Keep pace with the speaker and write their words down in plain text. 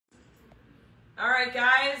All right,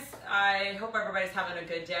 guys, I hope everybody's having a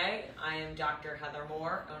good day. I am Dr. Heather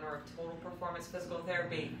Moore, owner of Total Performance Physical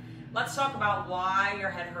Therapy. Let's talk about why your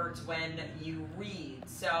head hurts when you read.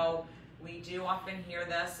 So we do often hear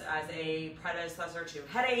this as a predecessor to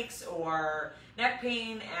headaches or neck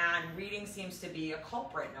pain, and reading seems to be a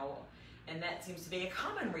culprit. And that seems to be a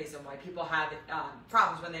common reason why people have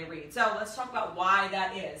problems when they read. So let's talk about why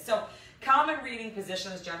that is. So common reading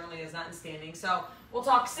positions generally is not in standing. So we'll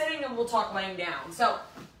talk sitting and we'll talk laying down. So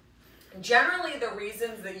generally the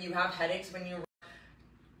reasons that you have headaches when you read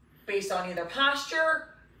based on either posture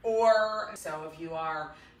or, so if you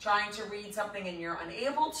are trying to read something and you're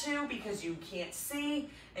unable to because you can't see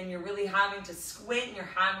and you're really having to squint and you're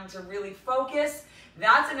having to really focus,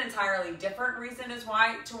 that's an entirely different reason as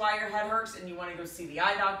why your head hurts, and you want to go see the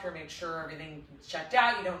eye doctor, make sure everything's checked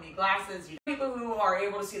out, you don't need glasses. People who are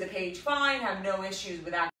able to see the page fine have no issues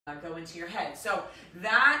with that go into your head. So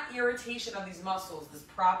that irritation of these muscles, this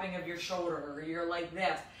propping of your shoulder, or you're like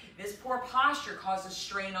this poor posture causes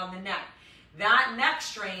strain on the neck. That neck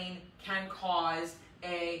strain can cause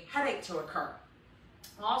a headache to occur.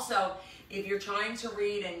 Also, if you're trying to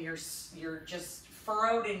read and you're just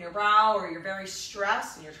furrowed in your brow, or you're very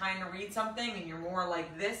stressed and you're trying to read something and you're more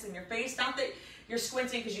like this in your face, not that you're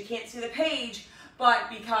squinting because you can't see the page, but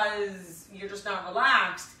because you're just not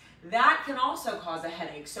relaxed, that can also cause a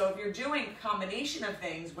headache. So if you're doing a combination of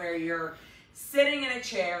things where you're sitting in a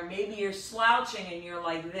chair, maybe you're slouching and you're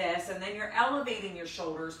like this, and then you're elevating your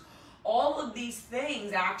shoulders, all of these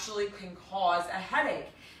things actually can cause a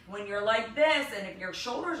headache. When you're like this, and if your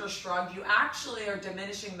shoulders are shrugged, you actually are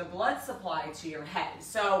diminishing the blood supply to your head.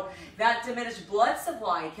 So that diminished blood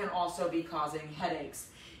supply can also be causing headaches.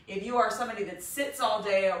 If you are somebody that sits all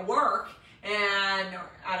day at work and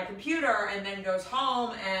at a computer and then goes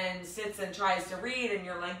home and sits and tries to read and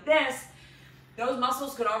you're like this, those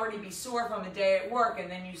muscles could already be sore from a day at work, and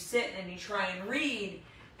then you sit and you try and read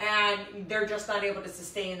and they're just not able to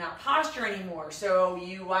sustain that posture anymore. So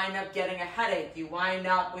you wind up getting a headache. You wind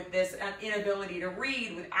up with this inability to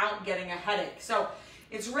read without getting a headache. So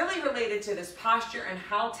it's really related to this posture and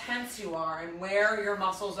how tense you are and where your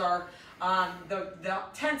muscles are the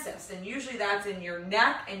tensest. And usually that's in your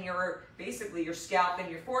neck and basically your scalp and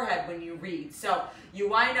your forehead when you read. So you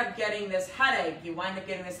wind up getting this headache. You wind up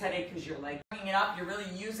getting this headache because you're like bringing it up. You're really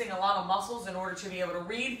using a lot of muscles in order to be able to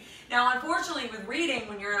read. Now, unfortunately, with reading,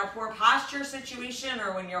 when you're in a poor posture situation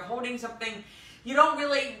or when you're holding something, you don't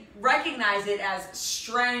really recognize it as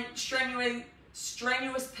strenuous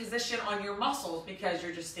position on your muscles because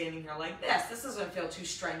you're just standing here like this. This doesn't feel too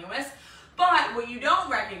strenuous. But what you don't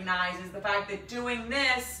recognize is the fact that doing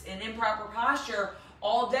this in improper posture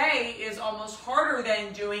all day is almost harder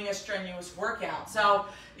than doing a strenuous workout. So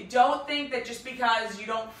don't think that just because you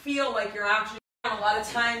don't feel like you're actually, a lot of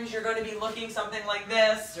times you're going to be looking something like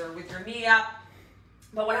this or with your knee up.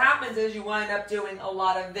 But what happens is you wind up doing a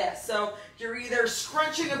lot of this. So you're either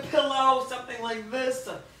scrunching a pillow, something like this,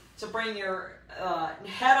 to bring your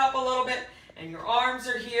head up a little bit, and your arms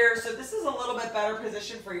are here. So this is a little bit better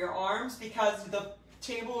position for your arms because the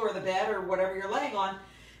table or the bed or whatever you're laying on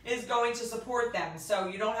is going to support them. So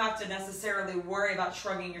you don't have to necessarily worry about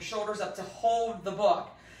shrugging your shoulders up to hold the book.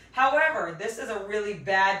 However, this is a really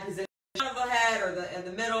bad position of the head or in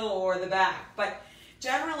the middle or the back. But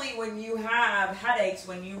generally when you have headaches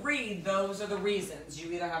when you read, those are the reasons.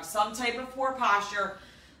 You either have some type of poor posture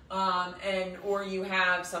or you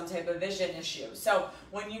have some type of vision issue. So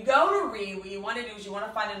when you go to read, what you want to do is you want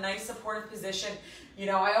to find a nice supportive position. You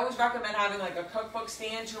know, I always recommend having like a cookbook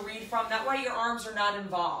stand to read from. That way your arms are not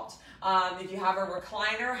involved. If you have a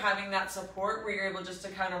recliner, having that support where you're able just to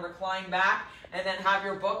kind of recline back and then have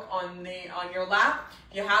your book on your lap.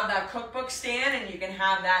 You have that cookbook stand and you can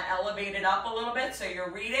have that elevated up a little bit so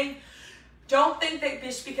you're reading. Don't think that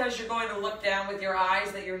just because you're going to look down with your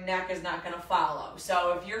eyes that your neck is not going to follow.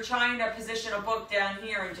 So if you're trying to position a book down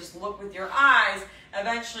here and just look with your eyes,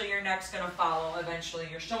 eventually your neck's going to follow. Eventually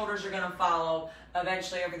your shoulders are going to follow.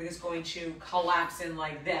 Eventually everything is going to collapse in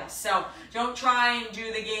like this. So don't try and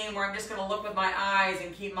do the game where I'm just going to look with my eyes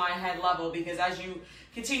and keep my head level, because as you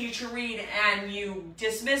continue to read and you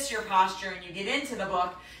dismiss your posture and you get into the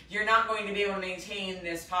book, you're not going to be able to maintain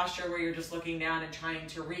this posture where you're just looking down and trying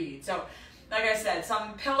to read. So like I said,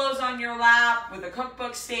 some pillows on your lap with a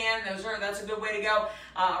cookbook stand, that's a good way to go.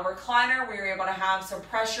 A recliner where you're able to have some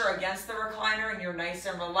pressure against the recliner and you're nice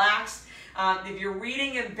and relaxed. If you're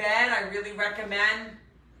reading in bed, I really recommend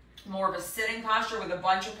more of a sitting posture with a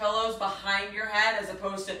bunch of pillows behind your head as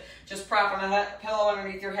opposed to just propping a pillow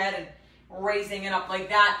underneath your head and raising it up like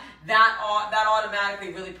that, that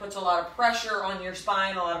automatically really puts a lot of pressure on your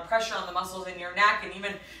spine, a lot of pressure on the muscles in your neck, and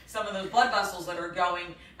even some of those blood vessels that are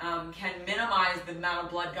going can minimize the amount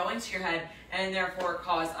of blood going to your head and therefore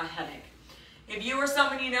cause a headache. If you or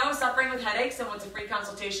someone you know is suffering with headaches and wants a free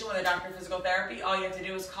consultation with a doctor of physical therapy, all you have to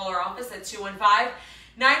do is call our office at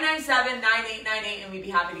 215-997-9898 and we'd be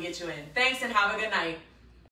happy to get you in. Thanks and have a good night.